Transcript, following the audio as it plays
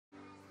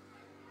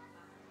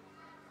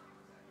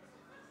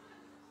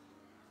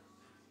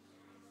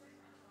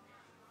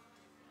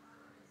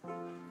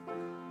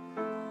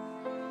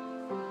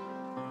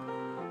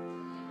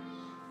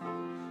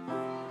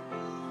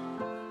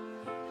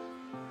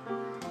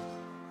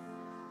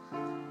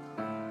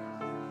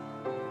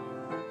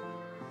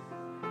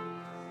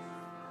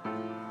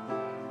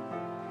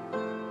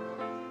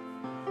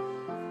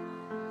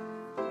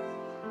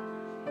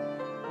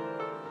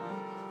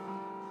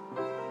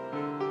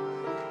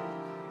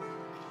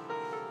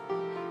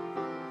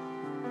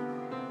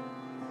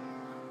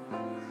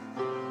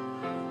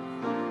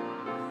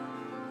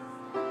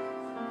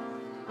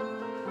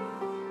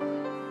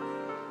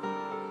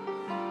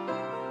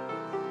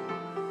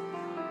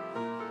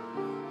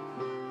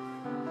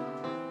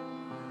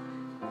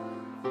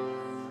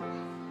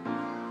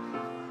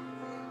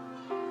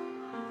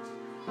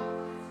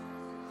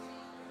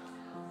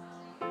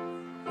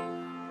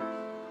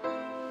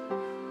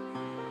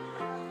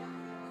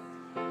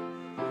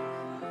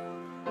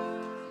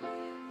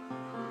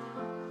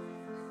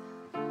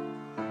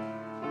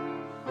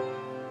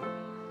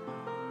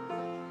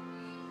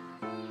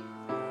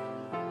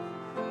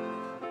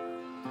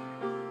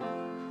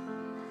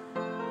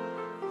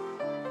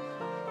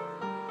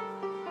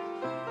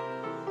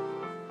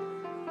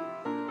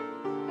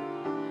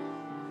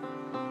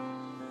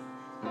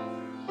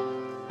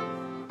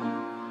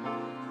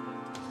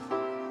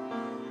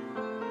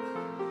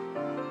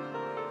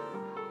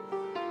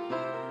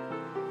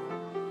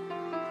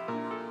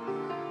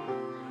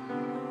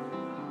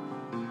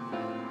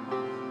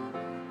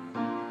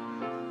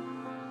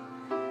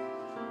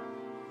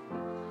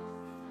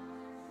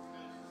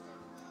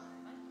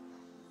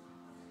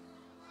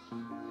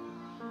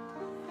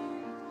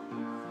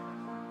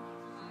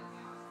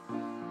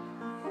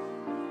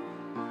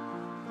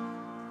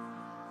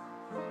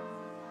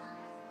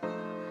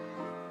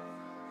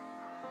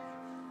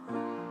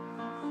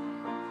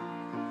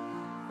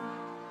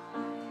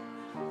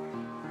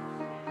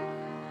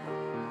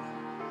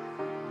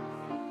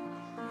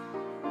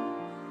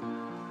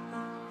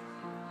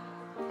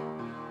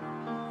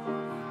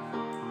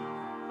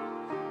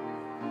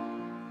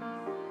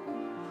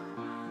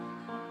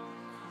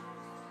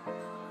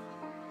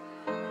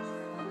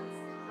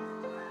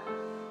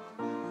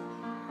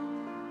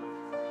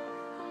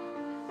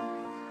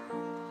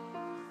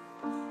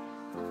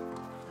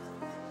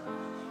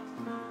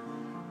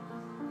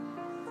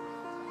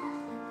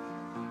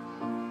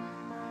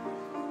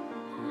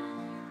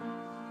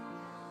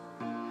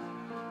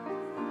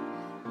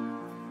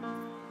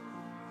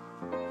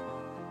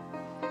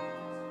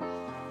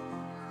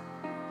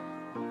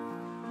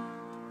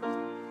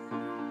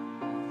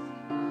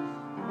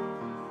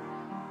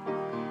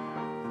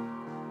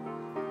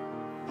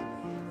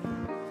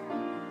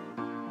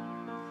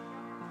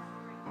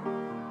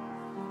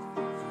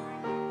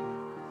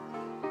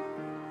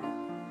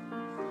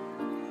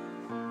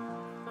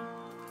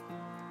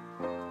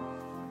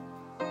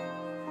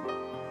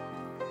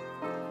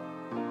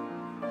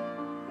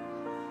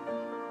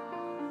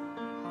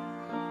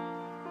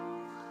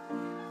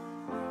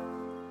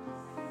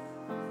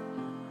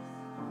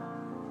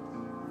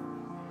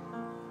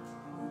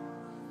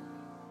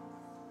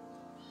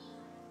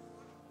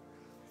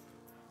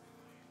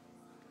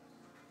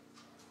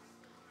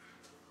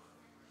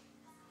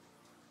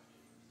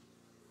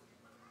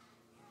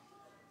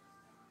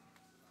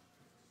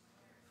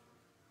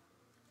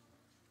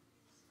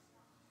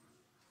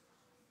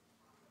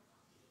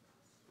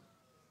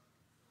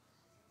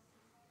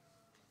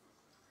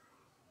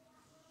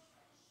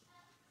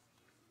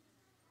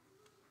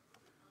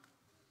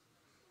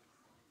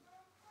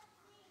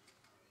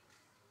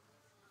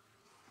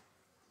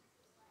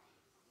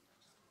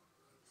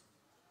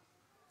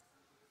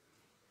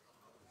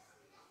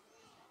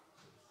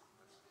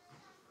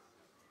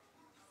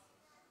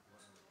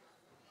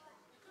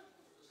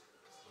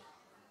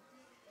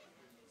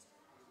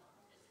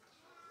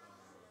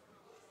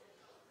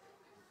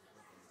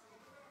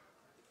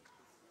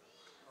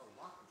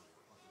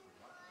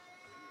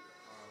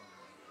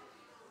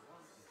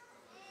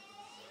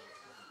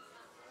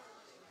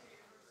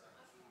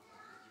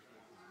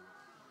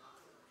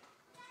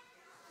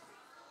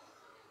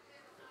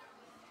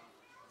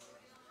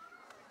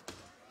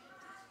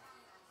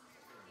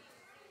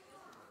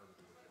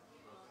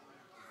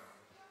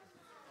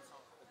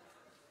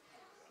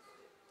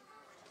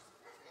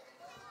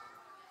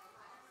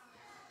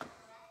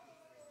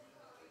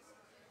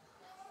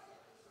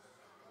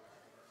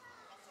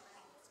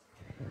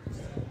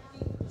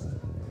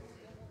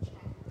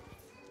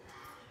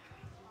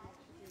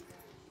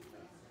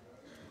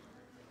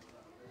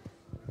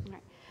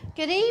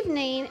Good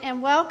evening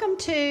and welcome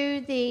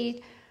to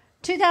the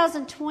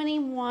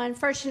 2021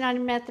 First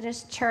United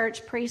Methodist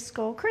Church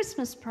Preschool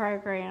Christmas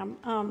program.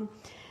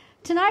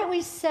 Tonight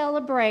we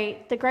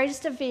celebrate the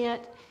greatest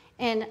event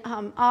in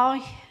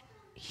all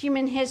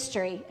human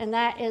history, and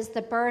that is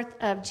the birth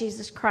of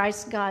Jesus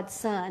Christ, God's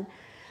Son.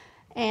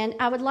 And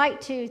I would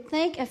like to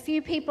thank a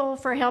few people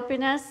for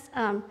helping us.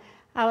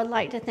 I would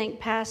like to thank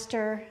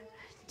Pastor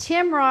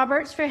Tim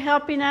Roberts for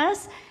helping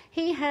us.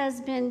 He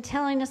has been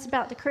telling us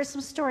about the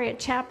Christmas story at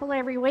chapel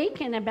every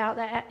week and about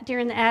that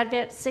during the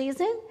Advent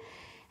season.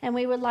 And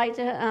we would like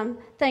to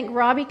thank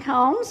Robbie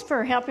Combs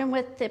for helping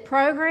with the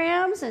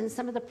programs and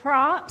some of the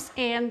props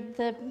and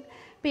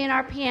being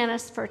our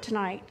pianist for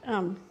tonight.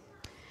 I'd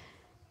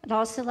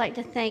also like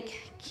to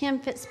thank Kim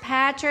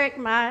Fitzpatrick,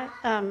 my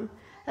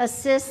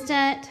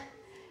assistant,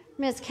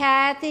 Miss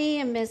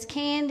Kathy and Miss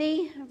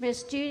Candy,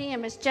 Miss Judy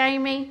and Miss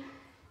Jamie,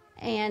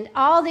 and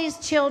all these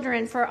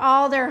children for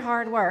all their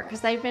hard work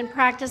because they've been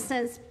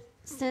practicing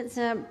since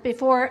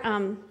before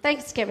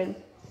Thanksgiving.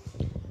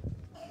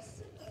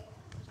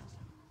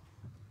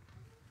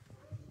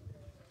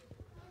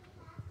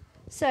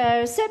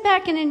 So sit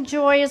back and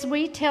enjoy as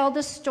we tell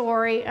the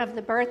story of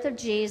the birth of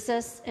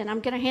Jesus, and I'm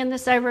going to hand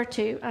this over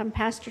to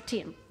Pastor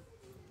Tim.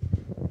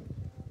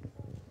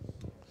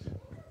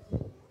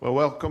 Well,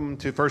 welcome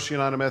to First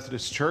United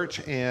Methodist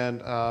Church,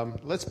 and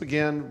let's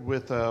begin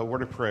with a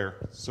word of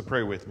prayer. So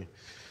pray with me.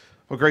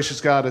 Well,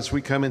 gracious God, as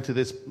we come into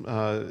this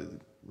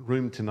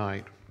room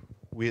tonight,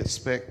 we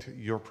expect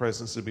your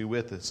presence to be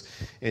with us,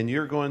 and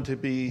you're going to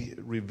be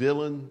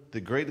revealing the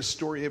greatest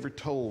story ever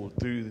told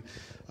through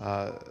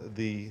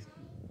the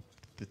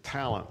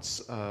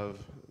talents of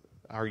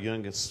our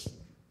youngest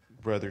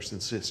brothers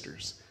and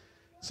sisters.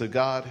 So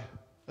God,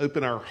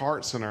 open our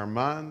hearts and our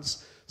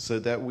minds so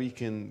that we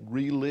can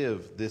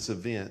relive this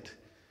event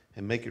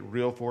and make it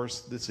real for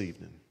us this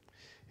evening.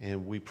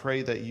 And we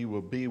pray that you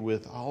will be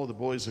with all the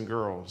boys and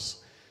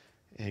girls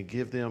and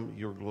give them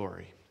your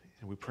glory.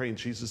 And we pray in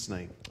Jesus'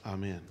 name.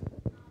 Amen.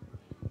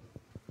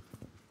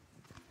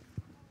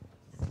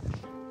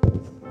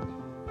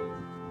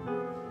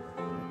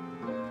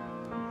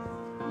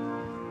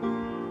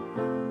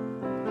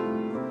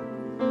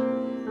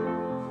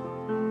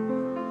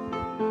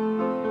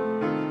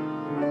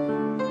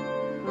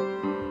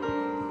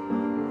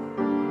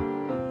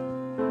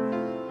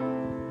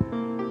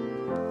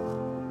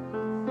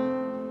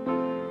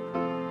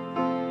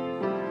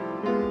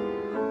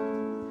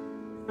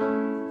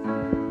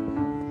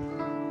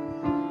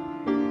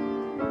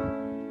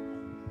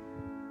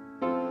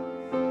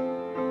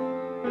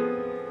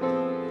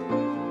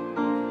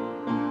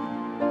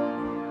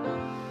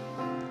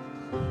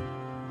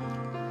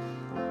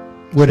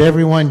 Would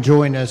everyone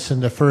join us in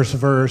the first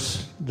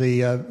verse?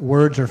 The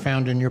words are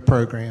found in your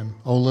program.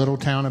 O little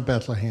town of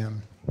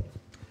Bethlehem.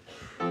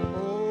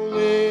 O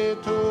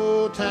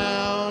little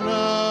town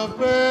of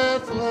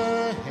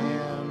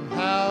Bethlehem,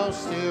 how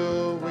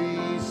still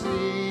we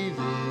see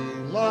thee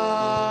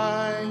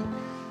lie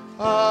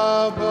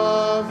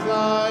above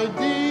thy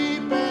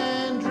deep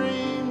and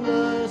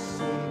dreamless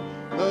sea.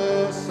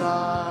 The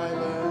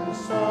silent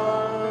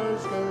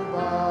stars go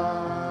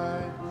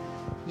by,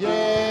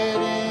 yet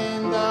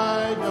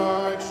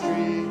dark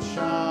street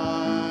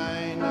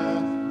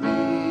shineth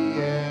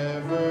the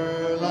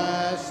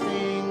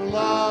everlasting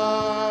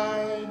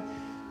light.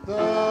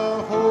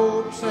 The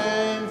hopes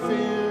and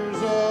fears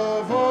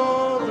of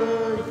all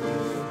the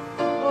youth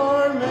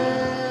are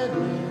met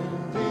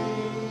in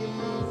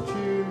thee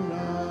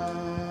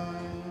tonight.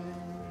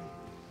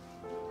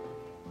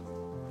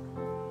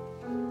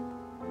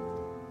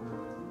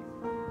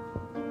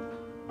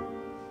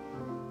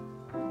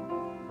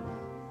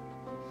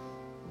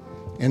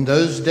 In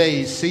those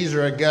days,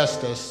 Caesar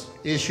Augustus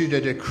issued a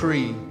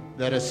decree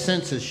that a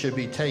census should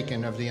be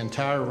taken of the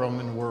entire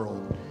Roman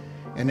world,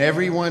 and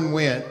everyone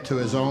went to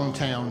his own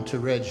town to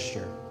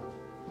register.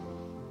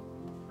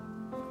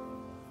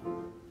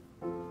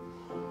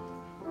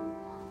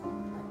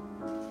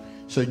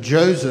 So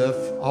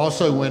Joseph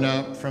also went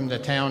up from the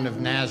town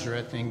of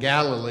Nazareth in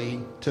Galilee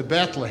to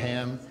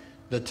Bethlehem,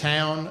 the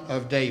town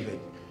of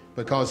David,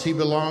 because he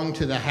belonged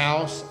to the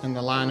house and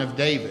the line of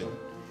David.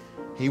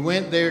 He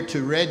went there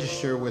to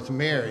register with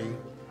Mary,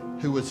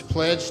 who was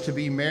pledged to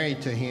be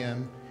married to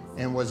him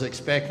and was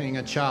expecting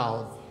a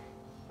child.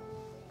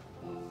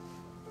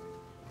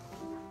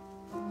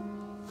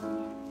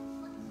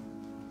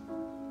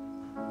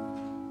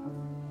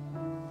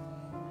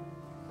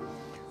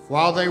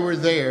 While they were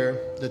there,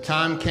 the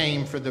time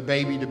came for the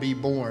baby to be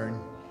born,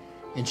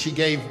 and she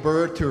gave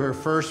birth to her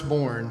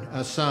firstborn,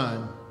 a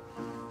son.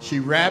 She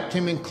wrapped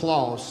him in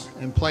cloths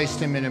and placed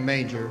him in a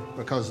manger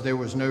because there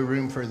was no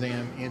room for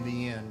them in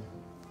the inn.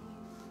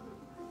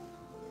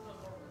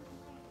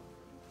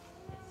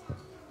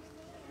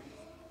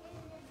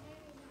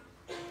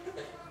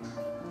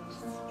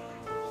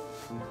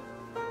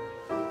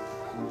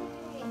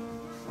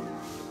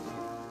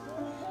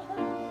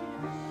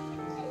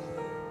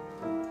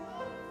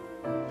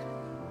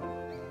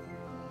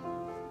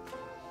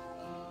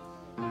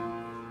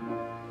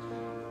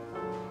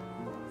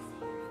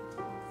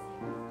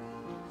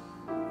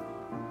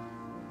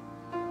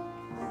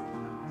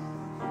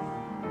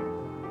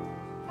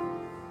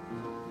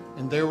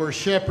 there were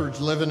shepherds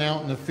living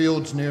out in the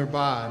fields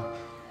nearby,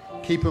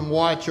 keeping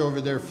watch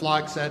over their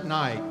flocks at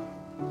night.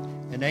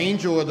 An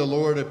angel of the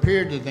Lord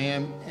appeared to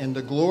them, and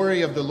the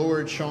glory of the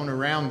Lord shone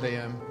around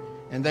them,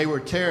 and they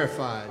were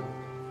terrified.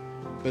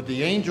 But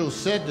the angel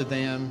said to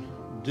them,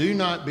 "Do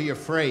not be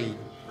afraid.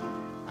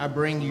 I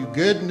bring you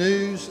good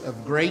news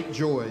of great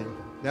joy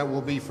that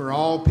will be for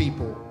all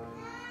people.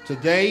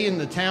 Today in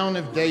the town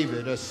of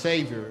David, a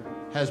Savior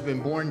has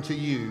been born to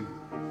you.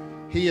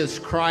 He is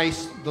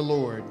Christ the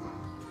Lord."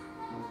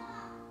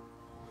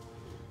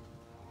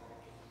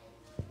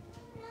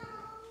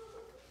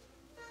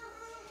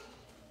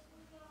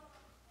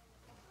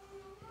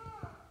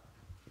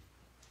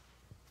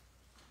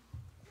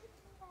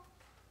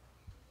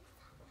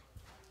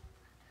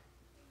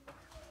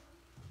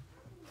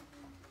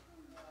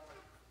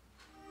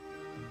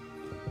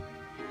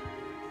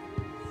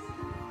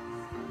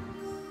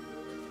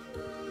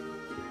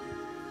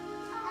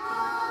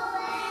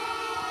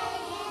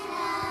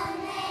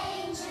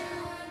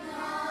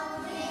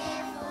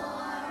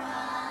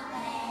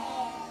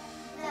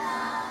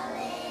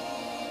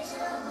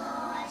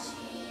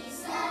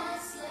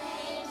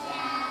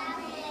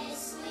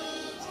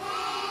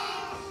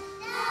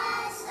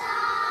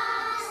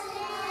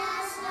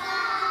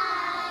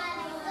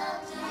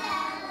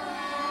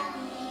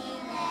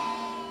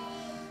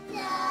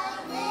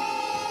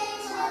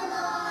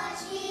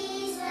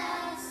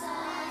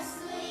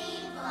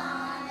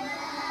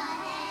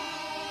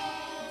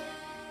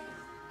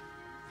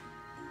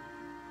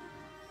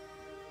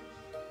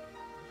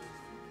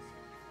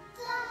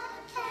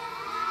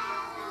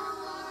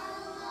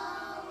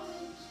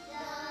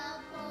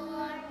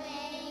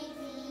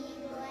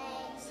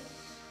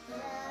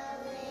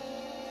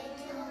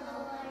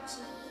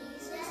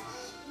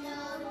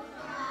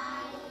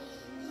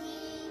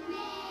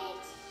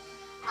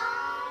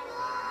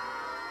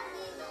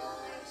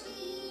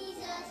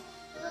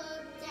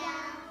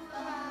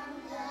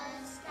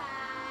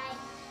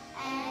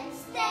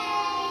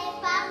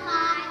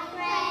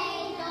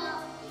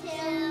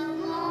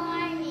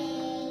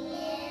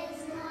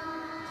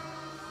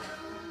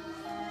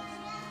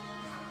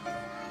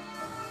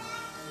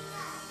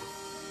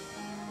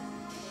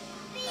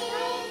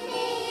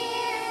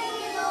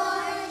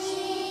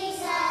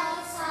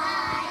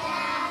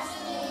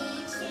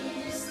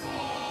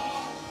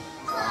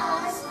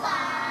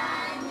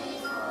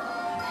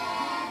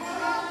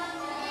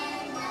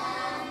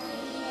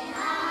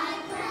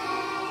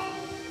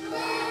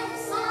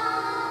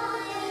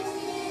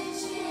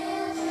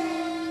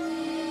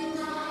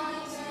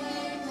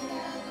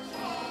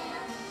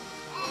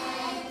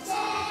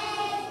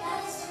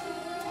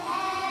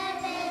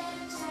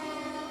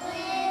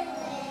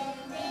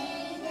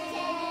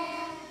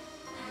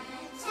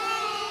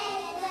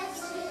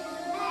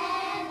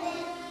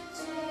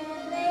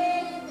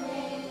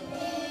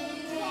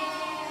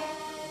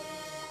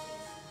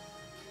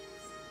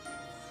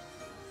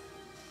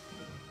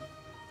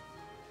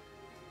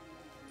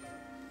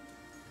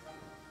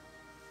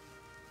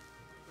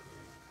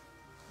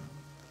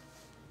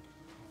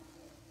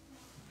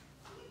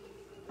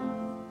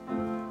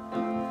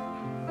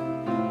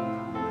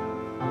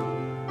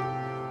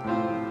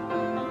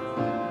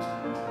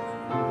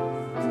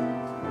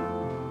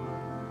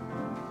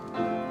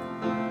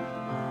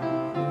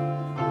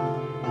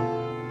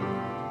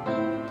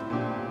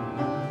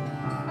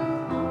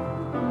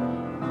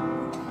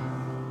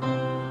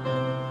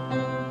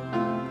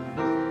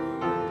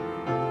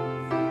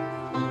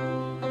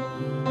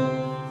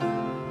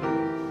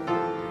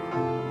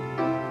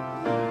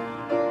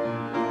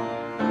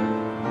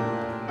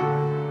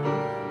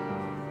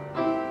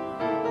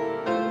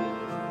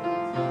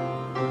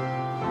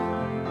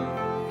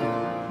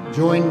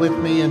 Join with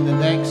me in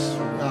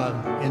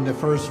the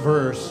first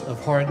verse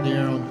of "Hark the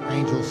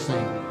Angels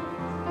Sing."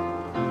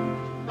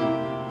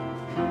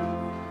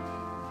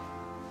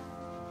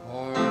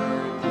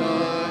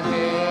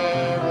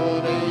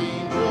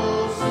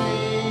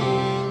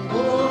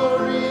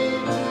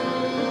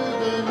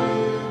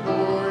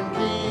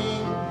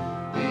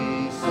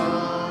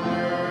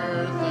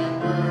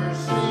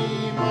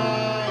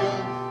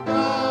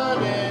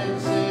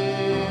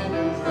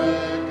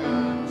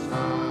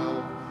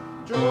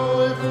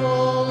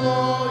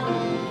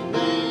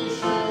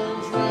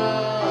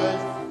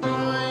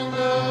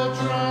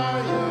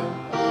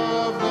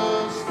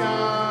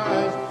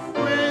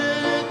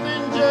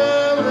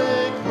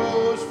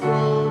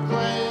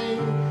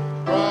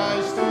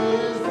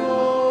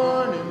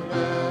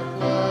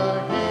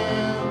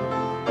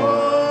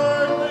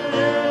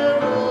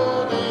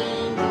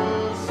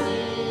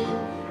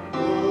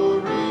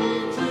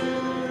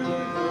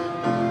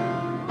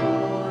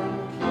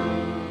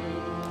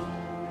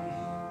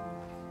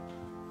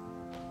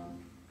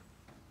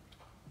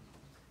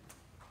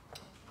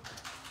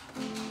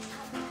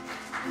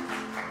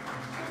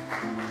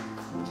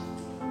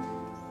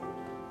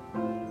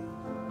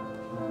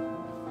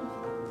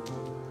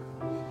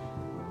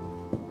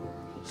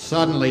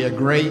 Suddenly, a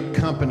great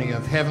company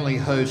of heavenly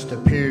hosts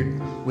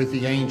appeared with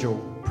the angel,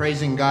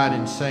 praising God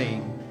and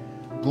saying,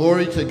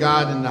 "Glory to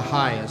God in the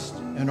highest,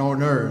 and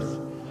on earth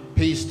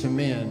peace to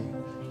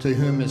men to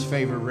whom his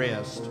favor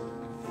rests.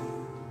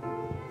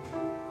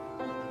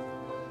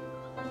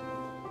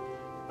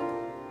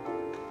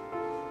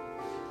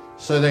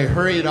 So they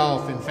hurried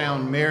off and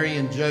found Mary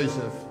and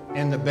Joseph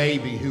and the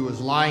baby who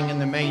was lying in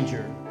the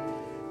manger.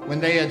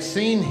 When they had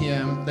seen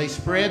him, they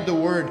spread the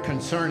word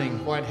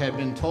concerning what had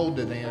been told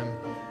to them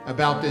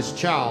about this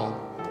child,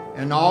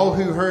 and all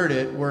who heard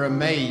it were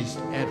amazed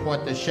at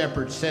what the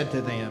shepherds said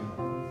to them.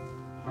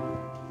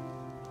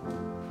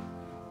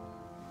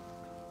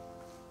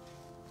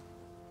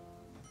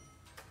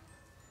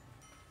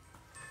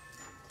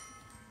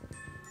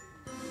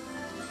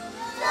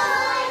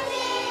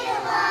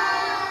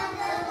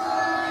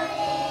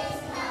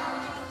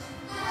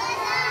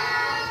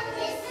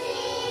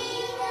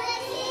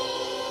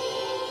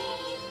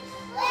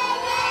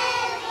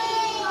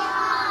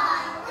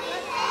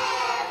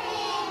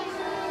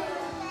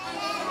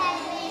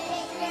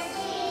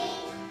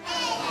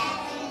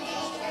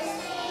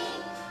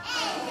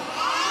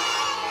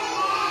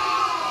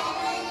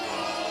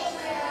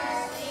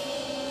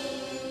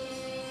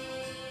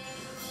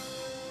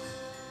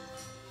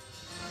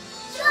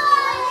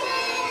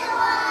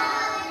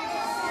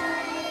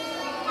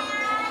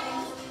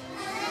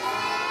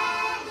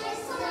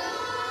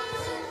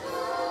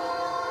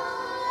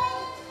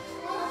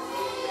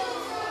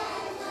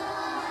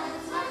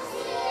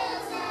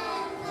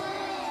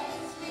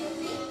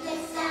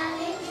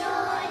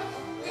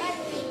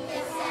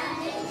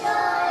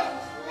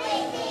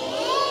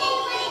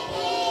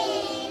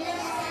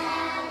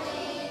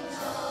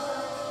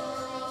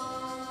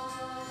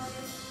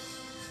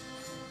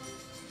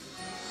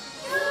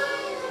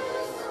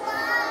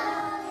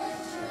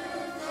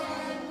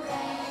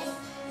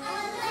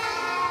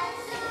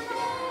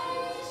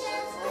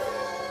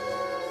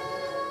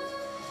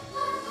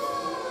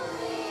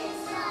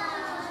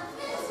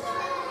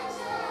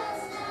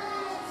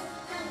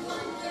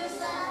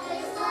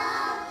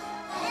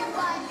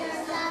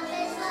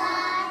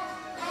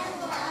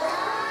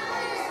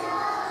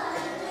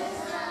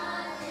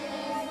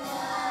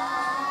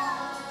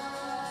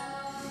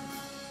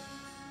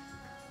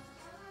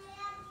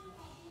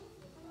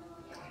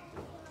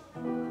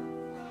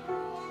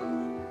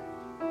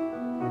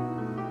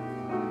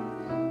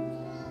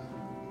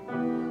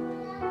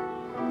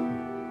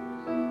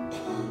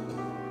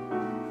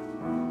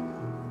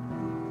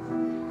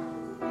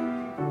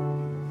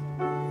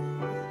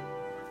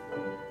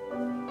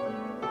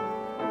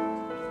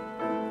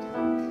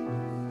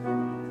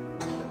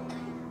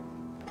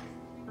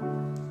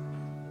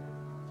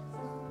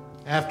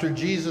 After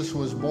Jesus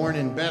was born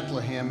in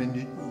Bethlehem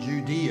in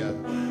Judea,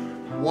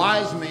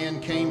 wise men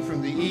came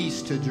from the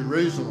east to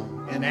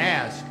Jerusalem and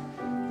asked,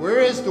 "Where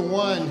is the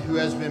one who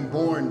has been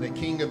born, the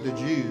King of the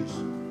Jews?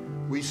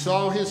 We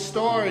saw his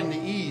star in the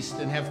east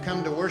and have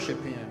come to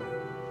worship him."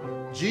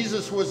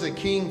 Jesus was a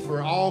king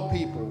for all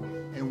people,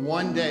 and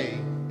one day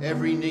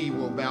every knee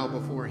will bow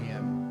before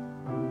him.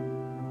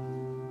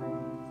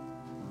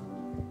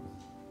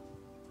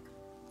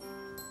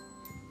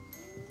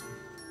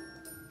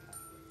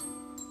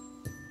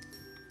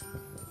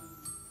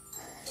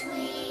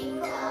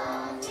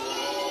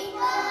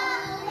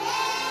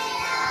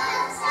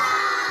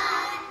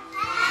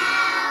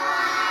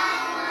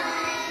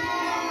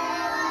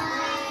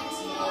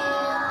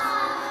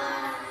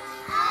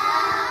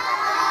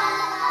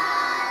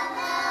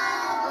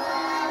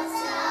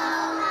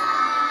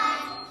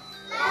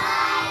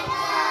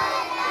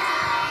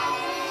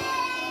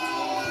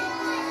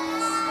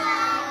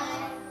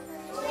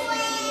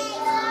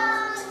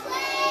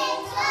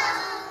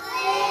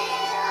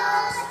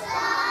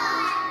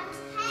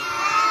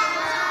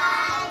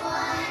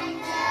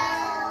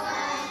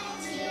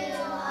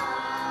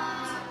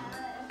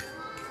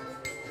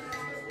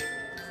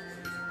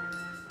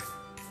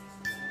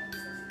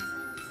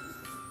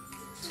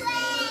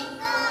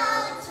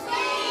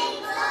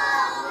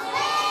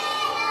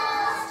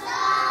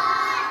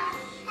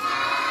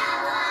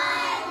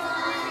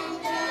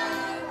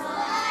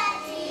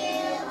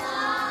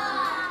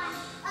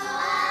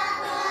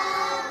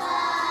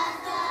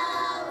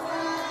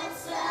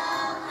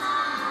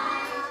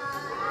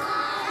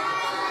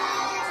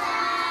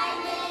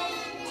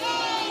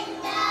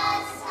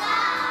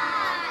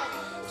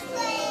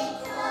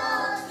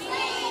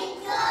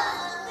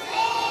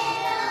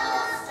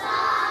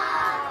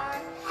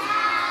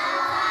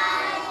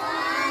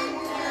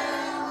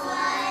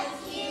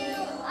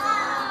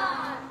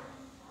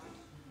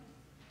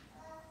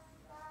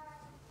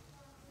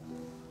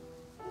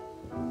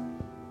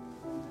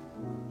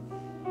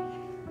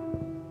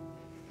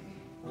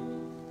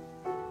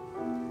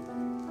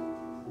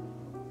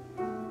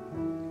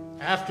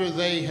 After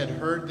they had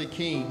heard the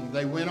king,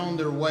 they went on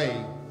their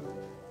way,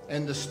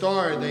 and the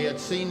star they had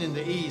seen in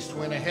the east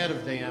went ahead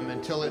of them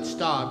until it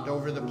stopped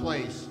over the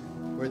place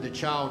where the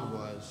child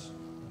was.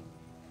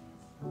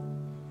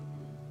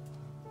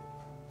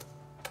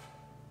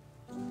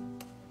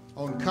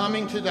 On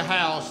coming to the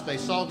house, they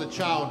saw the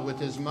child with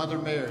his mother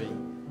Mary,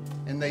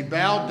 and they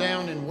bowed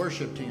down and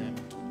worshipped him.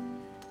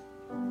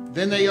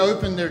 Then they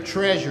opened their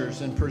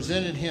treasures and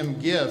presented him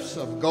gifts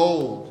of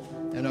gold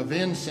and of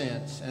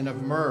incense and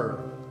of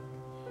myrrh.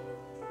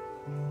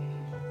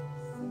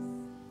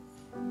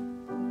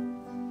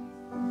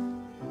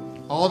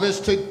 All this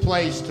took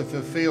place to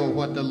fulfill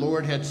what the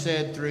Lord had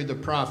said through the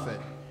prophet.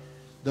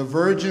 The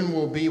virgin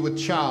will be with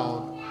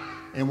child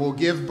and will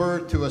give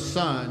birth to a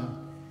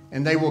son,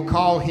 and they will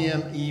call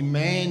him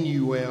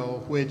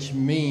Emmanuel, which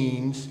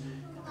means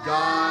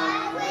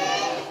God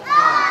with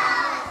us.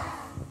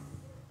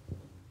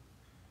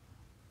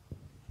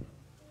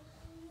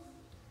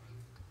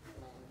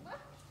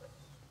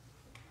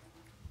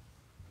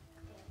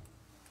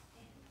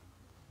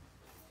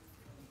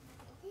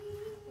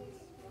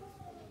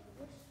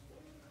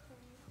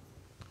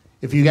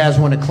 If you guys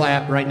want to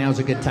clap, right now is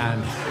a good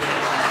time.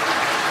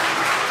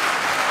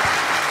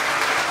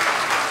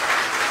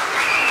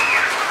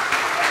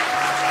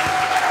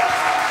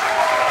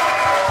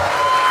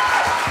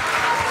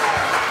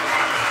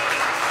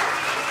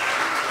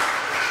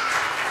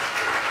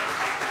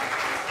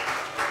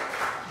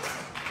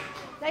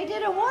 They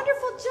did a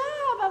wonderful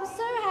job. I'm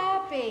so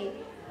happy.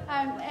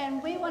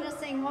 And we want to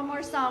sing one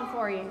more song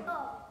for you.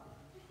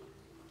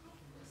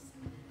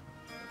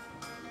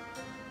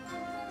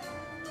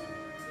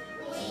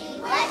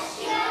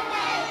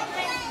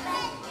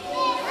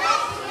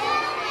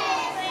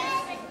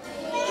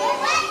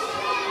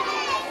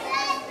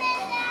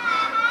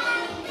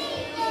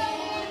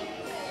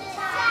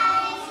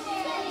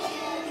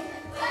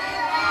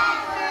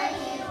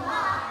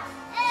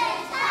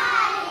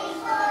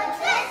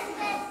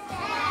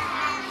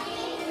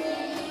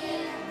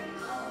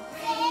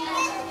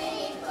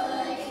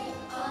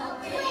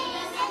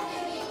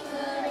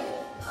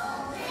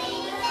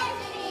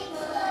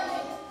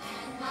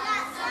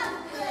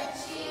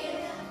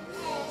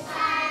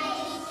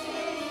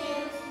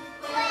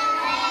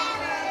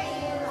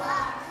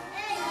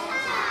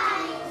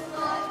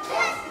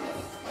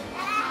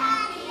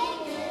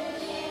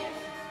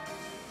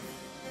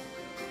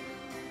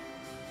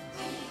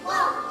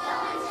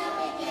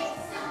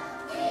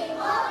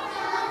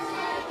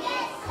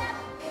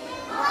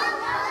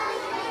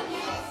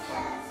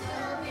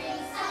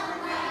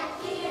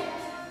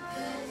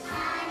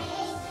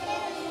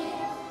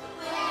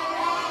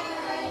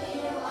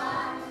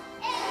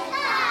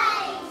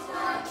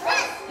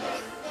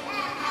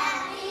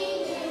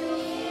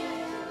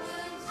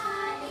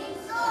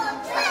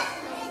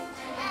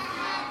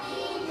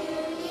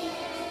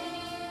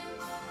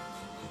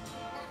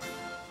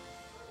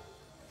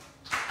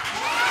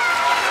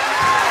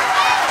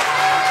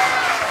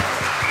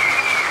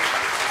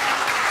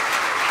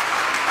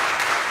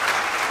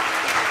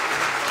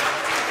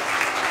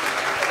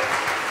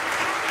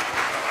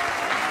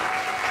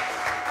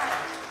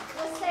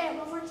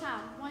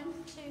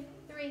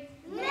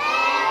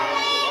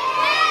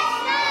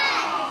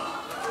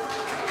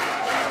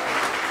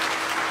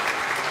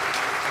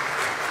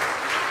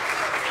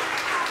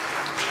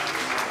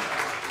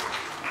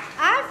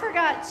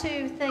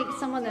 To thank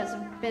someone that's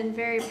been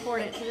very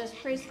important to this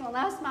preschool, and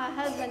that's my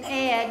husband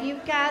Ed.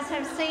 You guys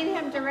have seen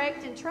him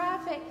directing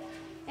traffic,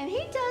 and he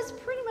does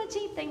pretty much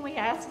anything we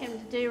ask him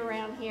to do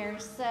around here.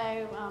 So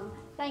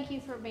thank you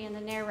for being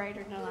the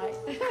narrator tonight.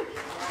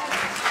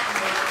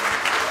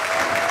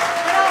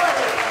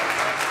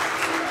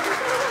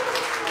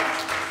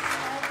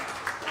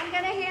 I'm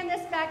going to hand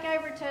this back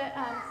over to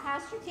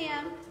Pastor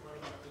Tim.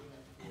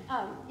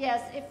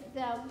 Yes,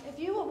 if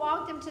you will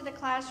walk them to the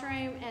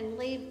classroom and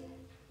leave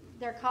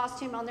their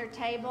costume on their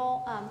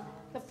table.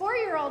 The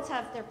 4-year-olds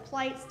have their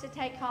plates to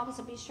take home,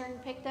 so be sure and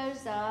pick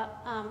those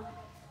up.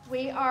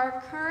 We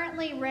are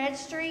currently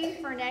registering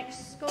for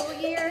next school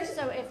year,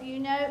 so if you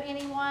know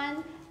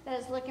anyone that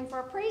is looking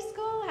for a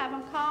preschool, have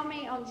them call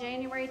me on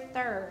January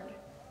 3rd.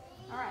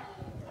 All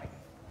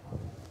right.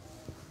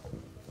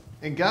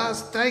 And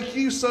guys, thank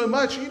you so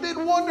much. You did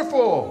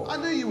wonderful. I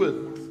knew you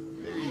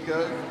would. There you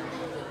go.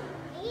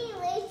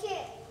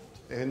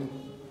 And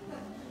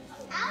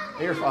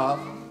here, Bob.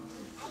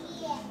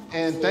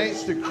 And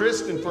thanks to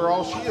Kristen for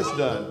all she has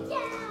done.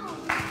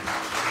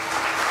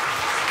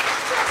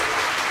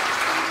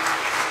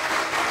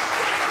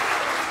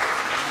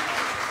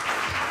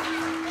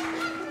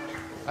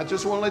 I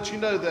just want to let you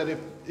know that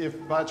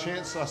if by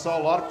chance I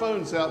saw a lot of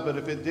phones out, but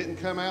if it didn't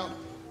come out,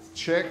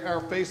 check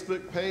our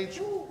Facebook page.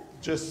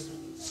 Just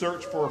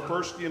search for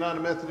First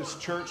United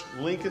Methodist Church,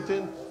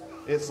 Lincolnton.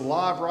 It's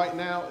live right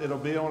now. It'll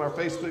be on our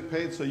Facebook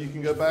page, so you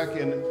can go back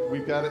and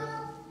we've got it.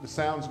 The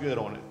sound's good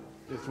on it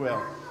as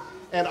well.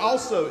 And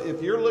also,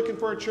 if you're looking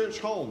for a church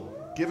home,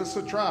 give us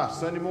a try.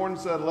 Sunday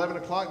mornings at 11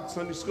 o'clock,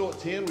 Sunday school at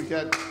 10. We've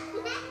got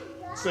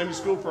Sunday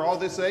school for all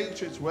this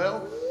age as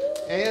well.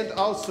 And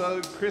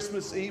also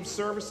Christmas Eve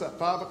service at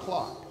 5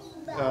 o'clock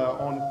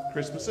on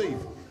Christmas Eve.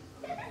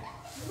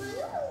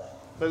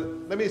 But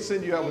let me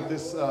send you out with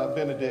this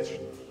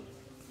benediction.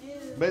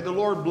 May the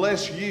Lord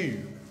bless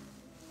you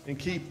and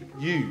keep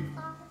you.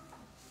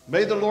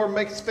 May the Lord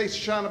make his face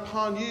shine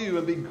upon you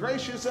and be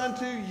gracious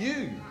unto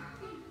you.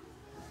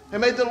 And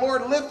may the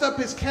Lord lift up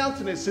his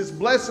countenance, his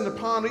blessing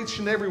upon each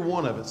and every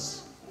one of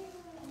us.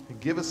 and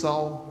give us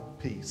all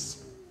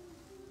peace.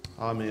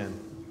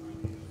 Amen.